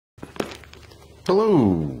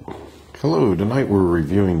Hello. Hello. Tonight we're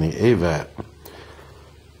reviewing the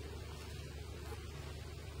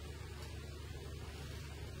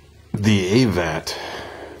AVATT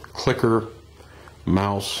clicker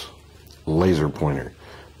mouse laser pointer.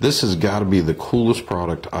 This has got to be the coolest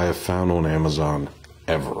product I have found on Amazon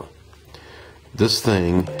ever. This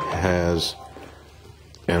thing has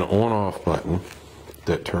an on-off button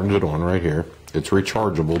that turns it on right here. It's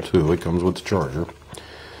rechargeable too. It comes with the charger.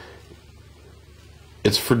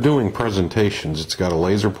 It's for doing presentations. It's got a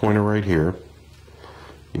laser pointer right here.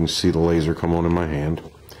 You can see the laser come on in my hand.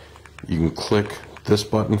 You can click this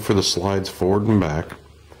button for the slides forward and back.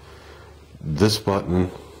 This button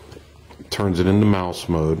turns it into mouse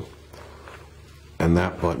mode, and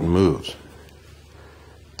that button moves.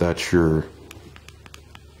 That's your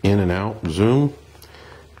in and out zoom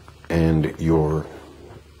and your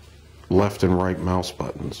left and right mouse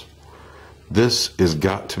buttons. This has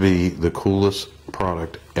got to be the coolest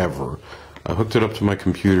product ever. I hooked it up to my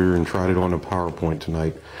computer and tried it on a PowerPoint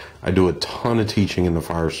tonight. I do a ton of teaching in the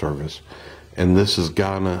fire service, and this is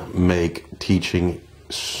gonna make teaching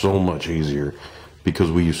so much easier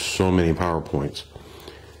because we use so many PowerPoints.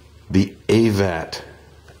 The AVATT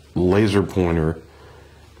laser pointer,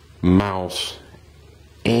 mouse,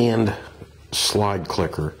 and slide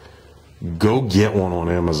clicker. Go get one on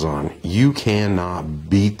Amazon. You cannot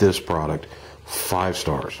beat this product. 5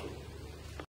 stars.